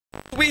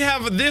we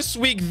have this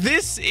week.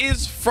 This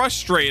is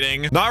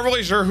frustrating. Not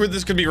really sure who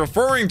this could be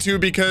referring to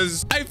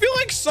because I feel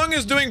like Sung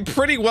is doing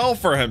pretty well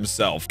for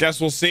himself.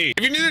 Guess we'll see.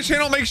 If you're new to the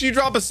channel, make sure you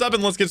drop a sub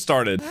and let's get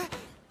started.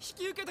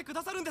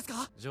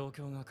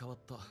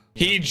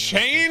 He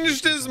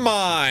changed his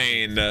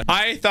mind.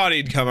 I thought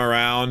he'd come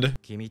around.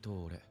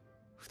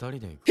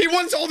 He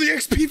wants all the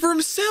XP for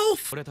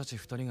himself.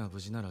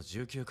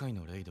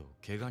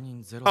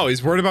 Oh,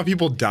 he's worried about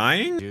people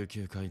dying?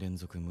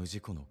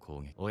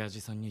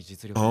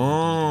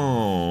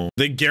 Oh,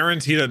 they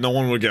guarantee that no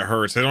one would get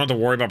hurt, so they don't have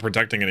to worry about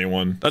protecting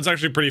anyone. That's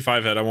actually pretty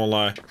five-head, I won't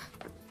lie.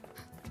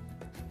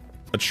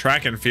 A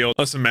track and field.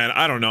 Listen, man,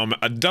 I don't know.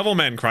 A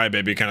Devilman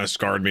Crybaby kind of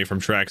scarred me from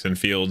tracks and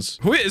fields.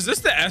 Who is this?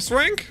 The S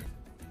rank?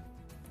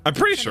 I'm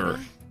pretty sure. Oh.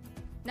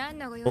 That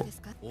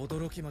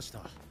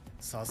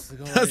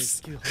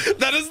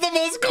is the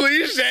most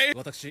cliche.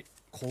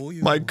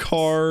 My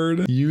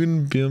card.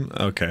 Yoon Bim.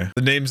 Okay.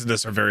 The names in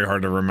this are very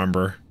hard to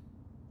remember.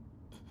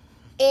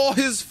 Oh,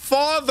 his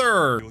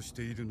father.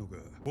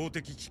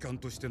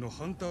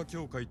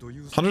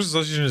 Hunters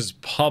Association is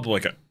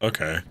public.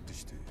 Okay.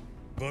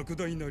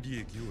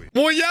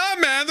 Well, yeah,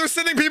 man, they're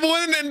sending people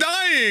in and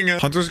dying.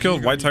 Hunters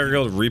Guild, White Tiger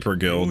Guild, Reaper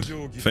Guild,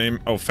 Fame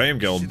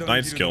Guild,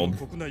 Knights Guild.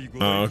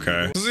 Oh,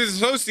 okay. This is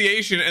the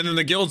association, and then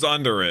the guild's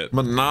under it.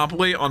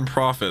 Monopoly on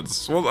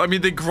profits. Well, I mean,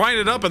 they grind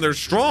it up and they're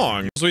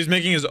strong. So he's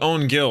making his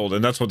own guild,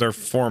 and that's what they're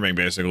forming,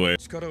 basically.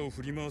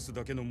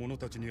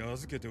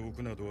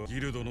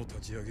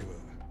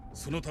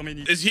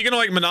 Is he gonna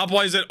like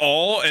monopolize it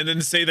all and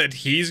then say that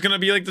he's gonna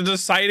be like the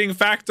deciding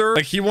factor?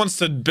 Like he wants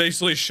to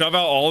basically shove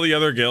out all the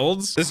other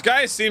guilds? This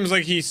guy seems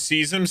like he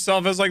sees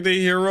himself as like the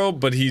hero,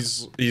 but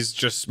he's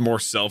just more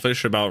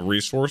selfish about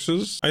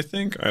resources, I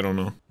think. I don't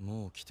know.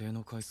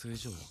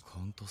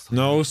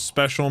 No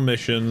special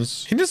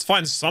missions. He can just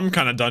find some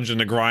kind of dungeon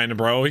to grind,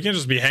 bro. He can't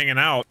just be hanging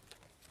out.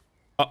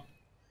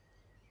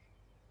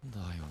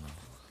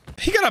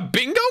 He got a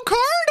bingo card?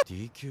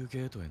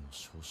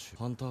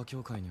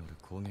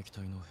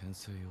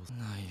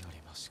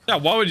 Yeah,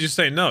 why would you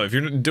say no if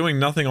you're doing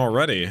nothing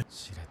already?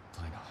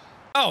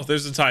 Oh,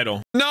 there's the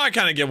title. No, I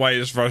kind of get why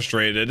he's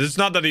frustrated. It's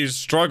not that he's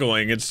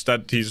struggling, it's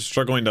that he's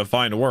struggling to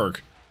find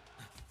work.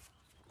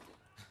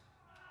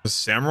 The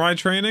samurai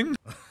training?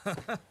 Wait!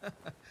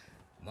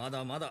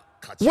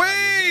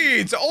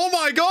 Oh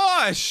my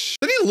gosh!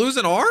 Did he lose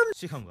an arm?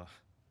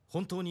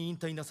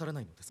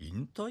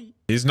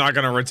 He's not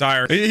gonna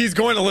retire. He's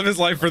going to live his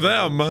life for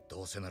them. Dude,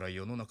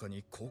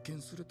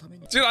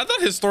 I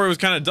thought his story was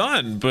kind of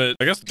done, but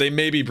I guess they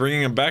may be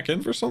bringing him back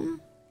in for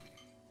something.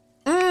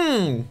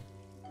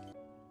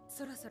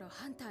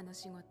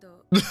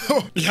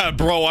 Yeah,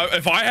 bro,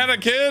 if I had a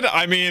kid,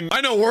 I mean,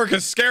 I know work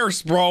is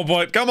scarce, bro,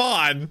 but come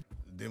on.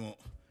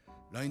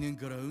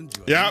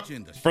 Yep,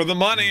 for the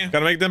money.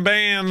 Gotta make them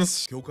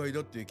bands.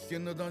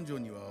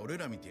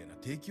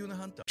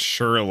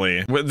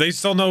 Surely. They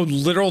still know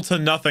little to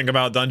nothing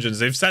about dungeons.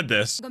 They've said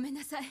this. I'd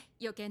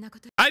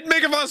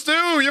make a fuss too.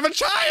 You have a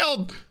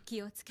child.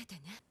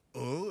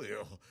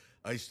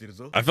 I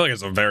feel like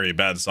it's a very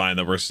bad sign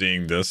that we're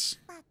seeing this.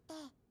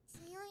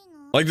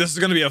 Like, this is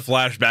going to be a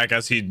flashback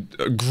as he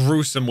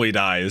gruesomely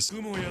dies.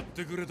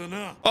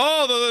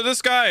 Oh,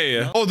 this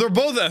guy. Oh, they're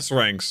both S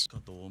ranks.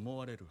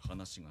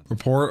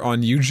 Report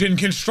on Eugene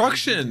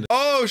Construction.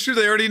 Oh, shoot,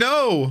 they already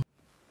know.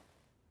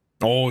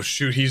 Oh,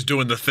 shoot, he's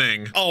doing the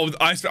thing. Oh,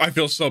 I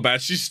feel so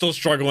bad. She's still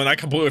struggling. I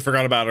completely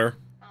forgot about her.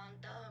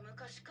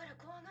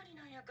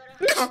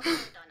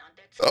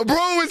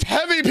 Bro, it's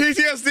heavy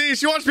PTSD.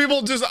 She wants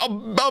people to just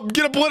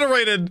get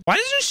obliterated. Why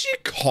doesn't she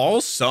call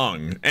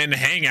Sung and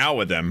hang out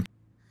with him?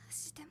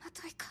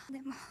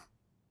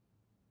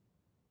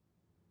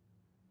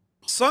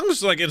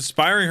 Sung's like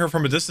inspiring her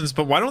from a distance,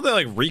 but why don't they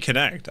like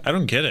reconnect? I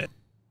don't get it.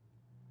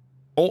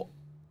 Oh,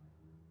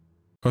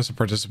 supposed to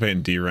participate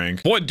in D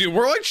rank. Boy, dude,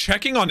 we're like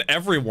checking on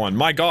everyone.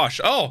 My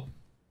gosh. Oh,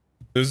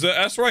 there's the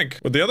S rank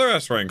with the other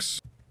S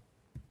ranks.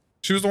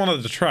 She was the one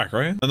at the track,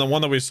 right? And the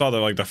one that we saw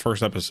there, like the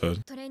first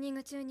episode.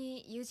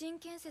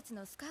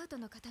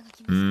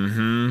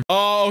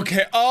 Oh,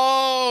 okay.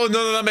 Oh,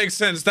 no, that makes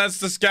sense.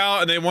 That's the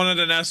scout, and they wanted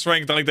an S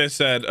rank, like they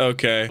said.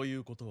 Okay.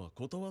 Would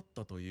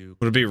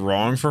it be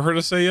wrong for her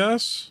to say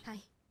yes?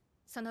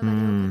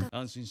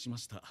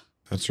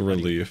 That's a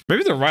relief.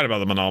 Maybe they're right about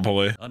the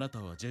monopoly.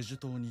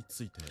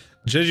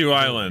 Jeju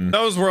Island.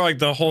 That was where like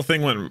the whole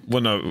thing went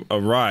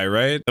awry,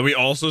 right? That we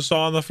also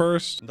saw in the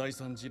first.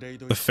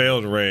 The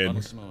failed raid.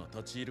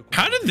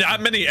 How did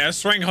that many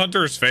S rank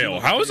hunters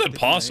fail? How is it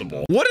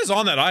possible? What is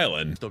on that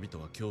island?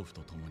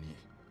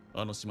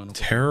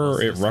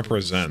 Terror it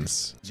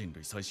represents.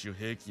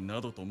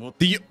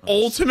 The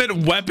ultimate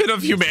weapon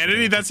of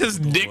humanity? That's his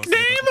nickname?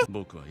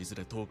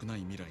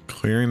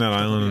 Clearing that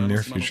island in the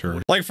near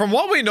future. Like, from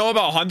what we know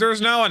about hunters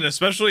now, and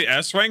especially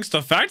S ranks,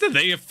 the fact that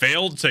they have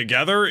failed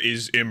together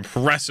is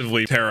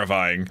impressively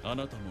terrifying.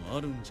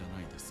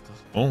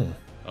 Oh.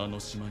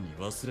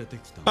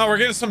 Oh, we're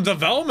getting some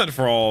development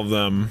for all of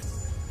them.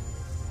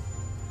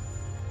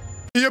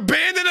 He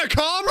abandoned a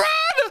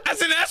comrade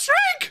as an S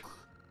rank?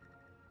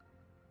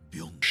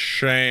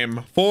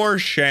 shame. For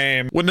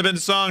shame. Wouldn't have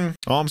been sung.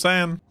 All I'm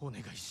saying.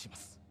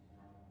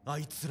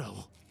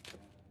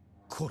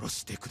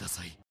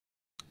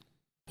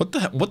 What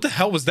the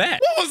hell was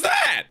that? What was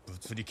that?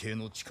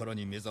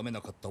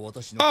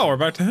 Oh, we're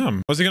back to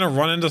him. Was he gonna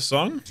run into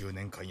Sung?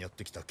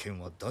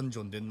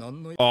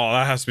 Oh,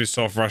 that has to be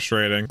so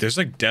frustrating. There's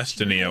like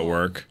destiny at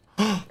work.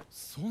 Oh,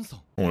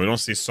 we don't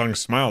see Sung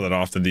smile that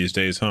often these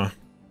days, huh?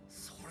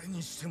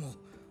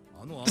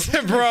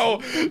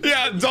 Bro,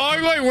 yeah,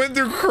 dog like went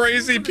through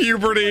crazy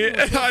puberty.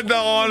 I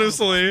know,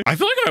 honestly. I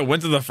feel like if I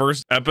went to the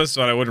first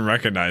episode, I wouldn't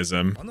recognize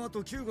him.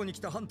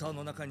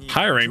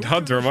 High-ranked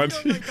hunter,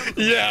 but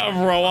yeah,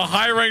 bro, a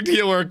high-ranked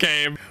healer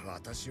came.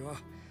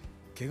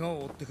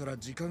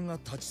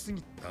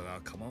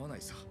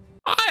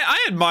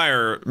 I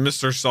admire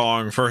Mr.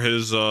 Song for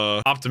his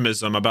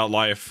optimism about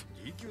life.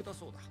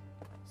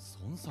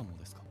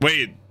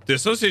 Wait, the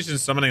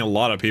association's summoning a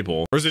lot of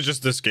people. Or is it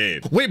just this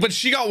gate? Wait, but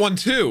she got one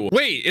too.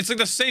 Wait, it's like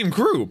the same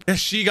group. Yeah,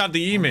 she got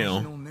the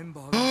email.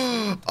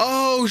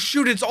 Oh,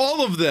 shoot, it's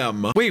all of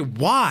them. Wait,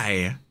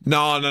 why?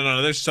 No,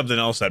 there's something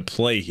else at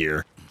play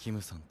here.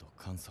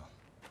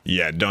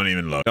 Yeah, don't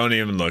even look. Don't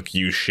even look,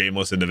 you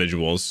shameless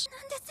individuals.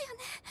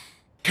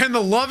 Can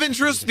the love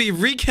interest be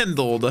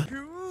rekindled?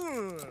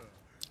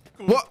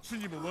 What? Is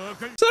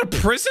that a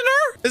prisoner?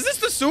 Is this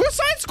the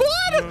Suicide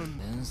Squad?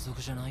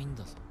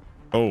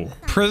 Oh,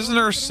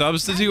 prisoner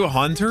substitute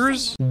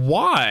hunters?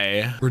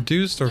 Why?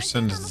 Reduced our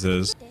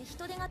sentences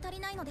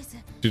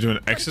due to an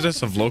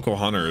exodus of local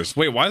hunters.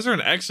 Wait, why is there an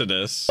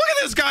exodus? Look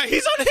at this guy,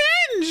 he's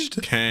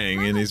unhinged.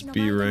 Kang in his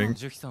B rank.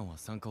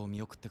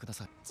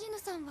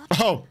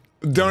 Oh,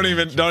 don't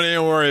even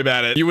worry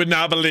about it. You would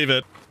not believe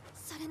it.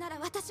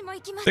 I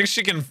think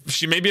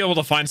she may be able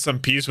to find some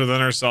peace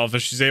within herself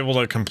if she's able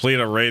to complete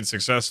a raid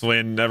successfully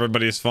and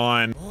everybody's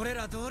fine.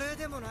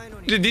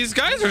 Dude, these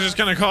guys are just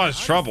gonna cause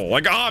trouble,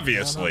 like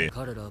obviously.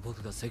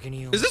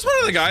 Is this one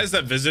of the guys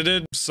that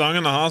visited Sung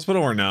in the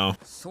hospital or no?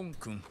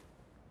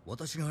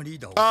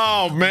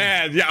 Oh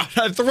man, yeah,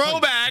 a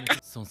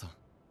throwback.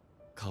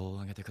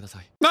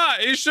 Nah,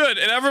 he should,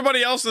 and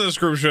everybody else in this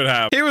group should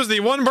have. He was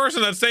the one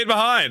person that stayed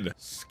behind.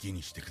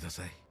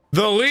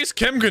 The least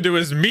Kim could do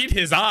is meet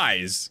his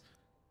eyes.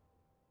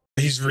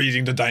 He's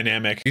reading the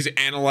dynamic. He's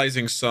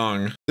analyzing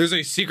Sung. There's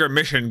a secret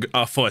mission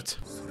afoot.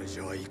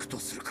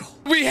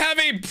 We have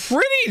a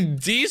pretty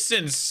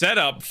decent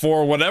setup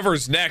for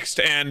whatever's next,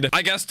 and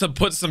I guess to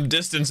put some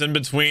distance in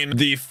between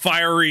the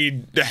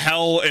fiery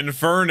hell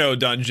inferno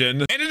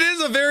dungeon. And it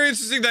is a very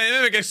interesting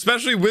dynamic,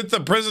 especially with the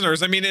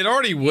prisoners. I mean, it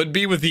already would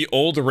be with the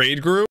old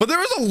raid group, but there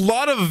was a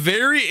lot of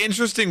very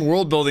interesting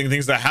world building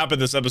things that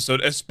happened this episode,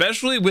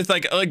 especially with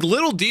like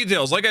little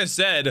details. Like I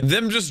said,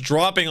 them just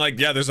dropping like,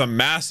 yeah, there's a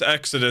mass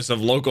exodus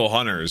of local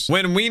hunters,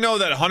 when we know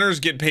that hunters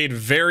get paid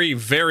very,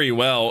 very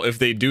well if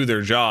they do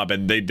their job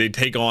and they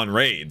take on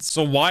raids.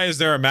 So why is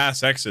there a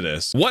mass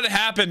exodus? What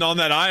happened on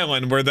that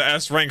island where the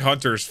S rank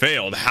hunters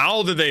failed?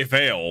 How did they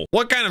fail?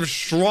 What kind of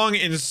strong,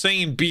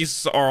 insane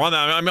beasts are on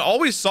that? I mean, all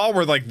we saw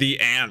were like the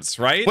ants,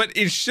 right? But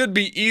it should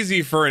be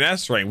easy for an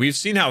S rank. We've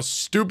seen how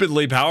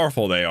stupidly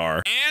powerful they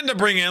are. And to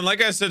bring in,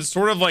 like I said,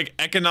 sort of like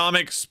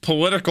economics,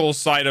 political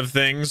side of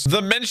things,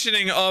 the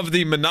mentioning of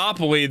the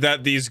monopoly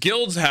that these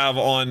guilds have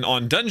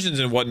on dungeons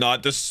and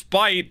whatnot,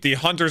 despite the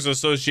Hunters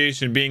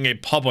Association being a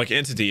public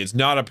entity. It's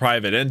not a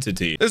private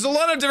entity. There's a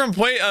lot of different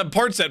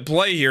parts at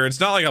play here. It's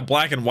not like a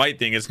black and white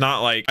thing. It's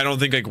not like, I don't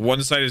think like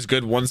one side is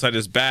good, one side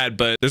is bad,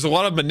 but there's a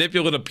lot of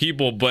manipulative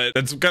people, but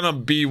it's gonna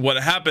be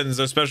what happens,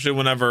 especially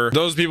whenever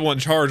those people in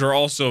charge are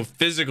also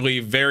physically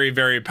very,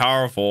 very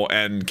powerful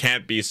and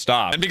can't be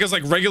stopped. And because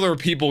like regular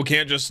people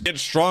can't just get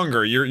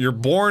stronger. You're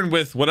born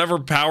with whatever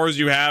powers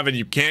you have and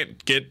you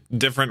can't get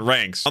different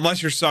ranks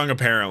unless you're Sung,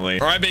 apparently.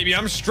 All right, baby,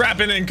 I'm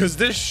strapping in because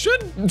this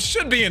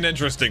should be an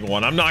interesting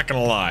one. I'm not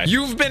gonna lie.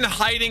 You've been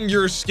hiding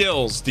your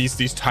skills.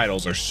 These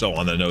titles are so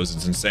on the nose,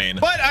 it's insane.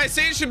 But I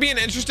say it should be an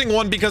interesting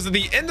one because at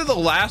the end of the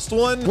last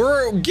one,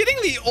 we're getting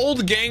the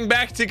old gang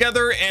back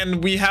together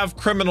and we have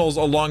criminals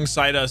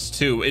alongside us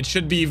too. It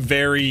should be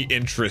very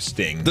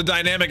interesting, the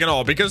dynamic and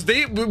all, because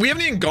we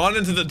haven't even gone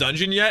into the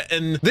dungeon yet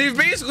and they've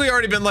basically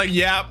already been like,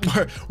 yeah,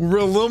 we're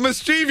a little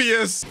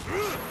mischievous.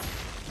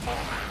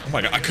 Oh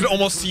my god, I could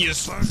almost see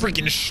his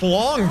freaking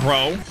schlong,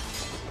 bro.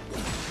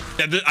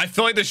 Yeah, I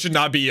feel like this should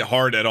not be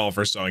hard at all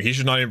for Sung. He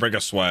should not even break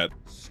a sweat.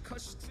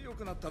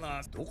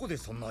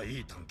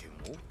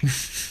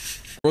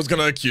 I was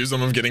gonna accuse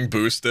him of getting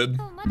boosted.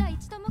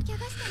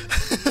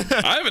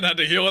 I haven't had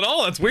to heal at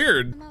all. That's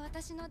weird.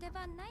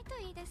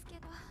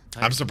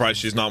 I'm surprised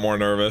she's not more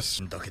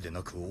nervous.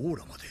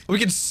 We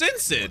can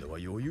sense it.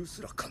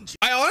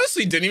 I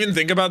honestly didn't even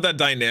think about that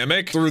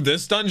dynamic through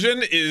this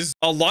dungeon. Is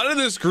a lot of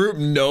this group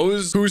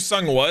knows who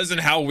Sung was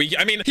and how weak.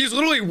 I mean, he's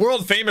literally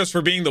world famous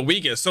for being the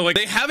weakest. So like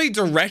they have a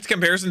direct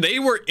comparison. They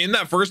were in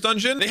that first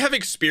dungeon. They have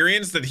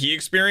experience that he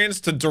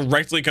experienced to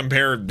directly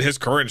compare his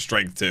current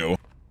strength to.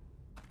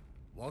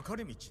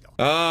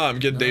 Ah, I'm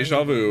getting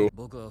deja vu.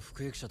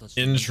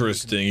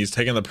 Interesting. He's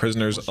taking the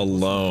prisoners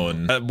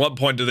alone. At what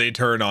point do they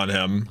turn on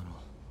him?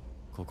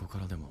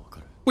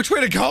 Which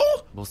way to go?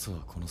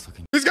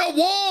 He's got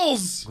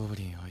walls!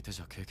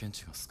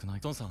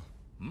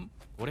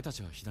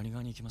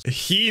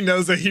 He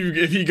knows that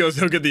if he goes,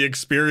 he'll get the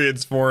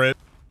experience for it.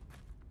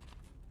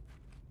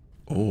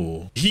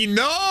 Oh. He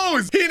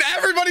knows!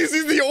 Everybody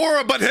sees the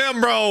aura but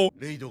him, bro!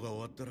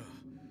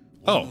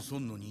 Oh.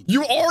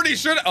 You already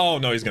should. Oh,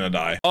 no, he's gonna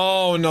die.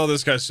 Oh, no,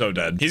 this guy's so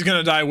dead. He's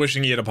gonna die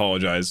wishing he had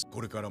apologized.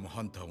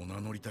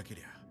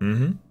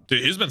 Mm-hmm.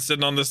 Dude, he's been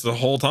sitting on this the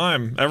whole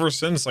time. Ever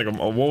since, like,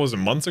 what was it,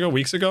 months ago?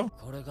 Weeks ago?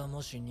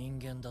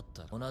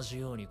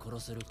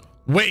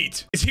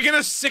 Wait. Is he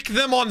gonna sick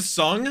them on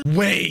Sung?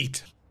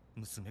 Wait.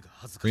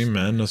 3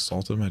 men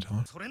assaulted my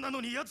daughter.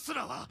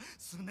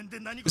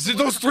 Is it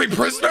those 3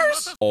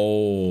 prisoners?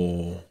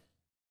 Oh.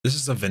 This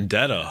is a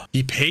vendetta.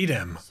 He paid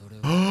him.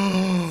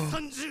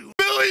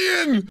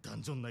 Billion!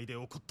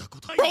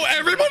 Bro,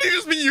 everybody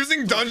just be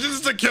using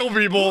dungeons to kill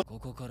people.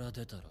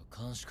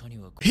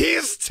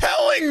 He's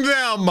telling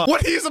them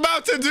what he's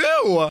about to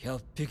do.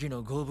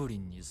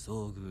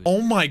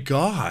 Oh my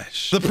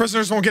gosh. The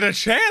prisoners won't get a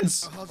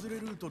chance.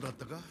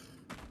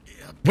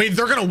 Wait,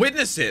 they're gonna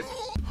witness it.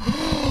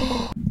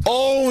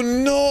 Oh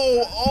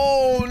no,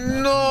 oh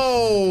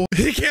no.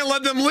 He can't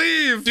let them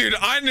leave. Dude,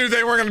 I knew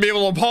they weren't gonna be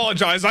able to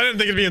apologize. I didn't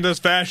think it'd be in this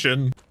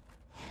fashion.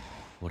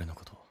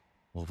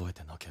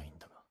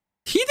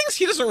 He thinks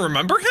he doesn't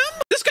remember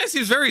him? This guy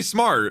seems very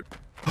smart.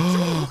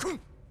 Oh.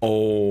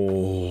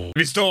 If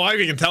he's still alive,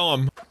 you can tell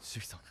him.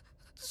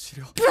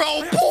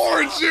 Bro,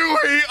 poor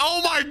Chewie.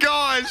 Oh my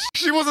gosh.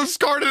 She wasn't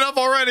scarred enough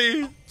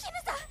already.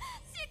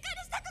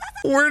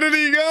 Where did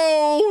he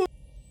go?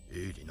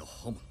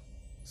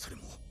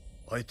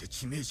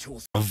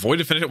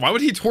 Avoided finishing. Why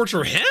would he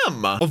torture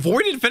him?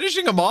 Avoided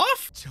finishing him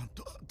off?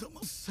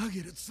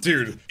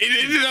 Dude,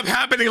 it ended up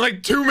happening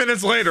like 2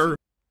 minutes later.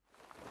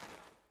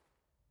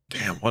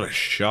 Damn, what a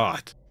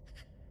shot.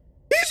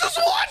 He's just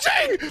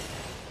watching!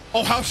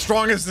 Oh, how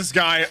strong is this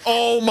guy?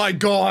 Oh my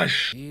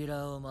gosh. Dude.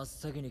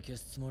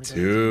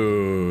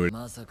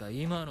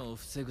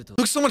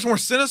 Looks so much more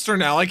sinister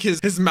now. Like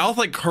his mouth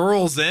like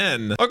curls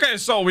in. Okay,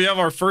 so we have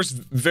our first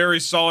very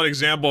solid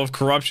example of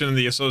corruption in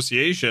the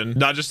association,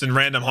 not just in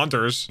random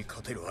hunters.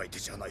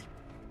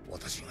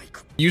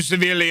 You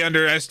severely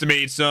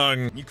underestimate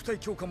Sung. She's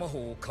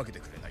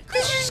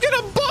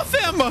gonna buff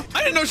him! I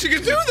didn't know she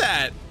could do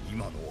that!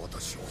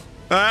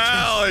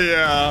 Hell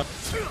yeah!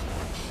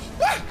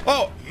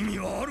 Oh!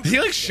 He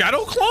like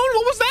shadow clone?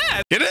 What was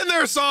that? Get in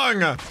there,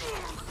 Sung!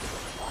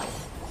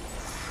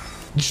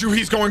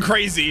 He's going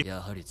crazy.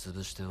 Yeah,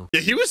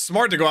 he was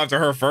smart to go after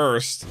her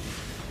first.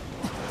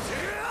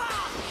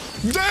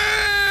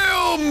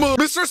 Damn!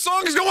 Mr.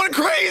 Sung's going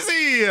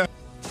crazy!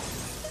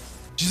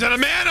 She's out of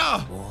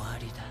mana!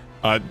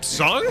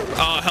 Sung?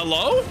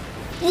 Hello?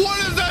 What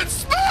is that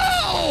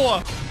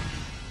spell?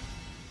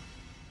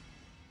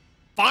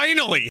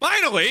 Finally!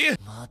 Finally!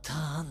 What do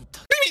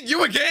you mean,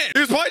 you again? He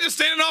was probably just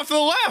standing off to the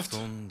left.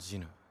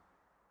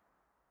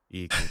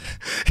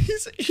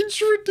 He's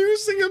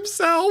introducing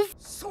himself.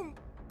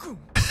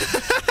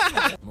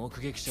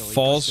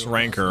 False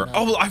rancor.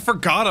 Oh, I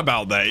forgot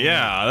about that.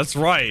 Yeah, that's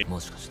right.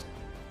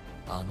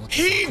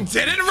 He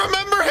didn't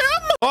remember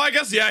him? Oh, I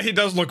guess, yeah, he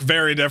does look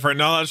very different.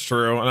 No, that's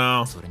true.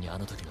 No.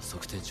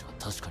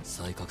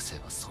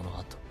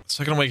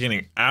 Second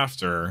awakening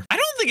after. I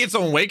don't think it's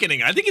an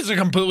awakening. I think it's a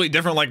completely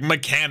different like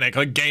mechanic,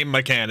 like game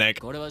mechanic.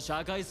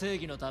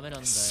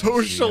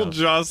 Social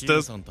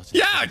justice.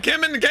 Yeah,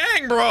 Kim and the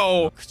gang,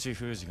 bro. That's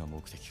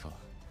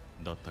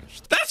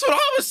what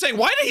I was saying.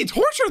 Why did he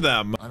torture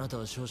them?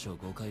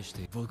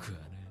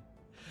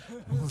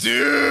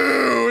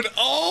 Dude,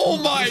 oh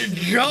my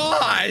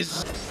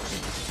gosh.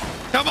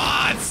 Come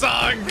on,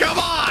 Sung, come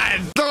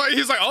on. So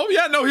he's like, oh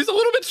yeah, no, he's a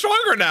little bit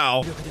stronger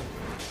now.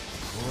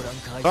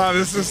 Oh,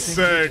 this is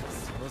sick.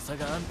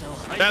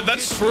 Yeah,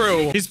 that's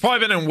true. He's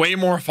probably been in way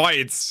more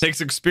fights. Takes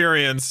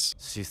experience.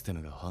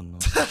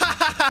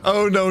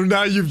 Oh no,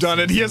 now you've done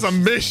it. He has a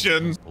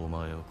mission.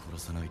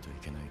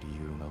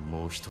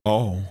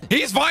 Oh.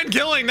 He's fine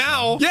killing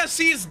now. Yeah,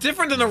 see, it's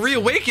different than a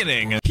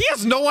reawakening. He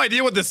has no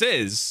idea what this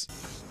is.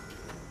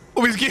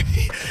 Oh, he's getting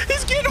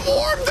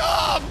warmed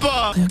up.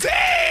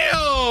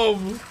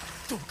 Damn.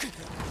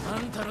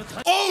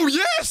 Oh,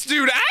 yes,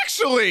 dude,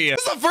 actually. This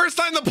is the first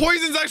time the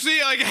poison's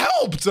actually, like,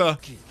 helped. Well,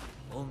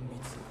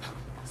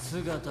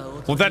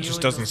 that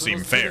just doesn't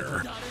seem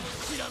fair.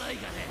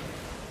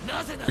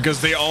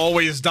 Because they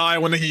always die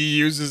when he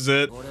uses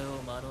it.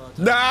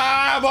 Nah,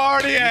 I'm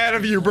already ahead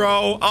of you,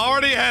 bro.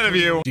 Already ahead of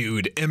you.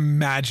 Dude,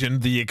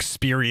 imagine the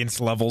experience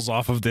levels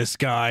off of this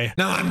guy.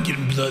 Now I'm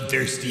getting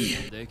bloodthirsty.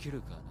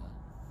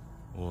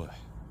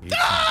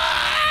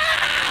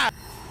 Ah!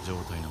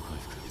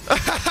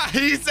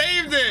 He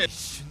saved it.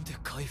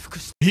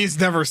 He's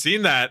never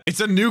seen that. It's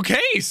a new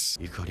case.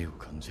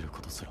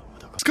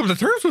 Let's come to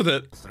terms with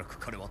it.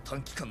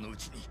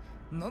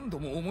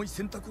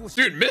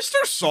 Dude,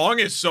 Mr. Song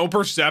is so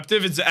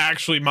perceptive, it's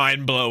actually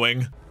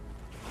mind-blowing.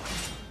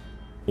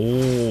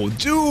 Oh,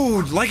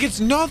 dude, like it's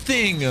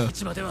nothing.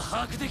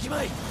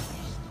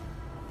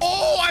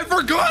 Oh, I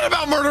forgot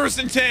about murderous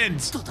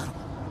intent.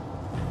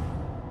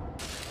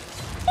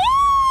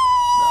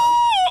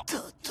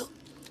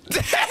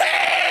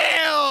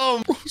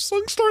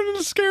 Sung's starting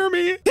to scare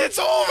me. It's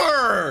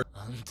over.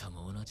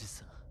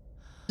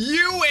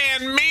 You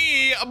and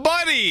me,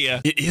 buddy.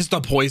 It is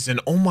the poison.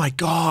 Oh my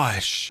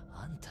gosh.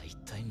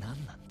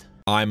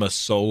 I'm a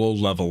solo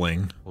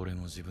leveling. Would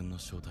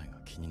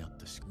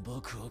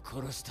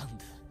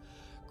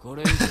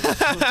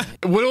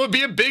it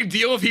be a big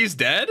deal if he's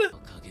dead?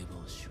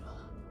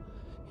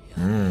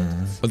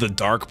 But the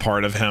dark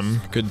part of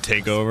him could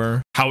take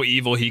over. How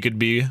evil he could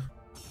be.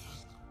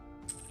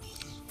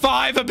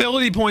 5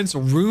 ability points.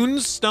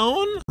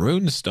 Runestone?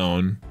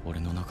 Runestone.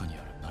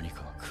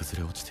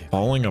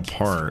 Falling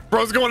apart.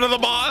 Bro's going to the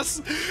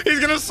boss. He's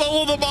gonna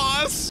solo the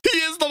boss. He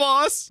is the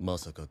boss.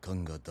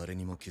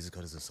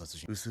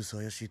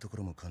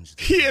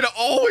 He had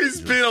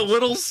always been a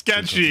little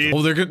sketchy.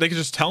 Oh, they could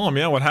just tell him,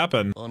 yeah, what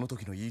happened.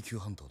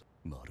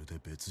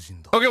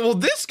 Okay, well,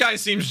 this guy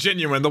seems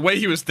genuine, the way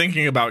he was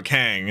thinking about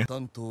Kang.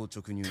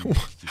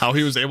 How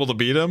he was able to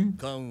beat him?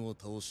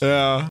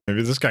 Yeah.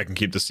 Maybe this guy can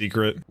keep the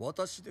secret.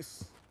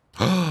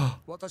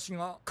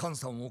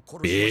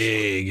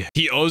 Big.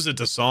 He owes it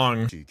to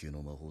Song.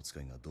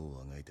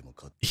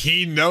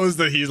 He knows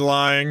that he's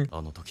lying.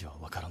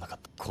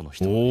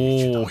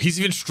 Oh, he's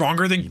even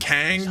stronger than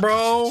Kang,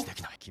 bro.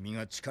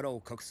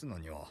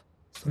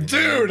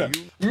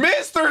 Dude,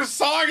 Mr.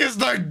 Song is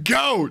the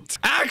GOAT.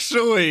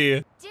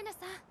 Actually.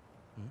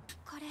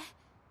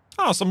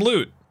 Oh, some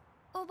loot.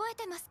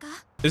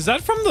 Is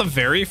that from the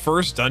very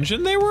first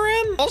dungeon they were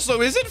in?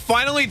 Also, is it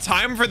finally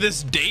time for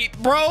this date,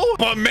 bro?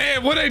 But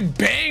man, what a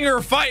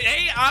banger fight.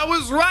 Hey, I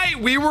was right.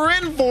 We were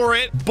in for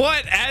it.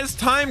 But as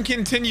time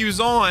continues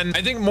on,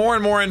 I think more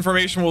and more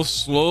information will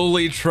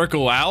slowly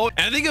trickle out.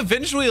 And I think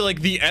eventually,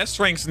 like, the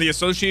S ranks and the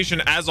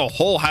association as a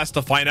whole has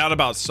to find out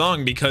about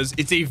Sung because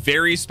it's a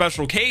very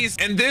special case.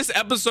 And this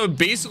episode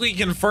basically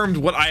confirmed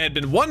what I had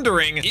been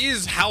wondering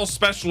is how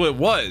special it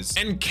was.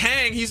 And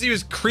Kang, he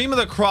was cream of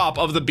the crop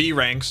of the B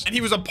ranks, and he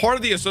was a part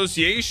of the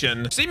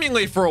association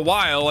seemingly for a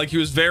while. Like, he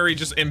was very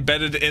just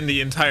embedded in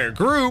the entire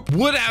group,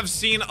 would have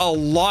seen a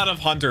lot of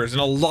hunters and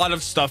a lot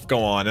of stuff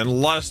go on and a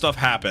lot of stuff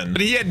happen,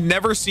 but he had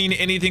never seen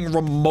anything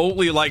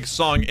remotely like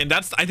Sung. And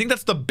I think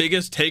that's the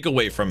biggest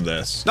takeaway from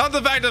this, not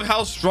the fact of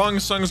how strong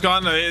Sung's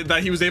gotten,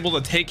 that he was able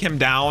to take him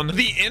down,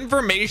 the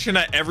information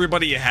that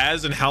everybody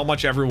has and how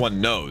much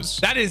everyone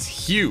knows. That is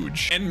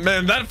huge. And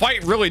man, that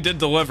fight really did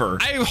deliver.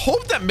 I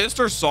hope that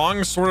Mr.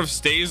 Song sort of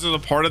stays as a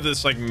part of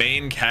this like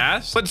main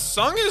cast, but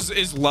Sung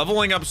is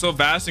leveling up so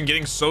fast and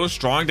getting so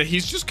strong that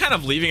he's just kind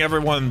of leaving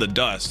everyone in the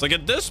dust. Like,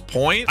 at this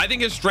point, I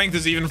think his strength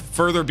is even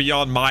further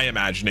beyond my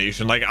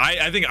imagination. Like,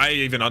 I think I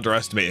even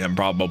underestimate him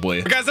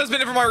probably. But guys, that's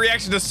been it for my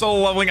reaction to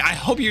solo leveling. I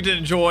hope you did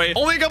enjoy.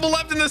 Only a couple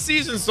left in the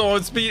season, so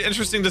it's be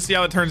interesting to see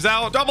how it turns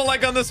out. Drop a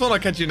like on this one. I'll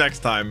catch you next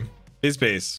time. Peace.